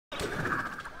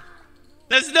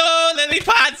There's no lily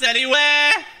pads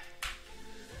anywhere.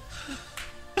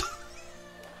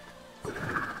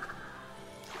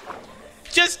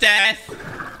 Just death.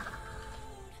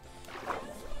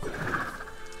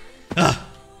 Ugh.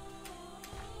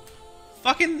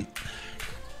 Fucking...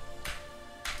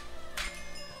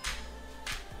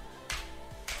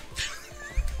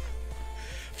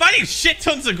 Finding shit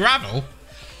tons of gravel.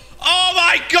 Oh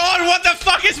my god, what the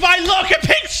fuck is my luck? A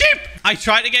pink ship! I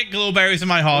tried to get glowberries in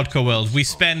my hardcore world. We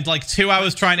spend like 2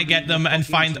 hours trying to get them and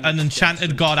find an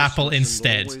enchanted god apple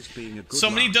instead.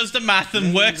 Somebody does the math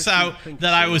and works out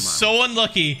that I was so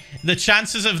unlucky, the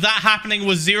chances of that happening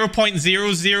was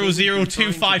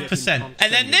 0.00025%.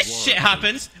 And then this shit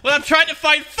happens when I'm trying to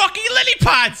find fucking lily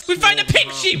pads! We find a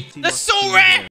pink sheep! That's so rare!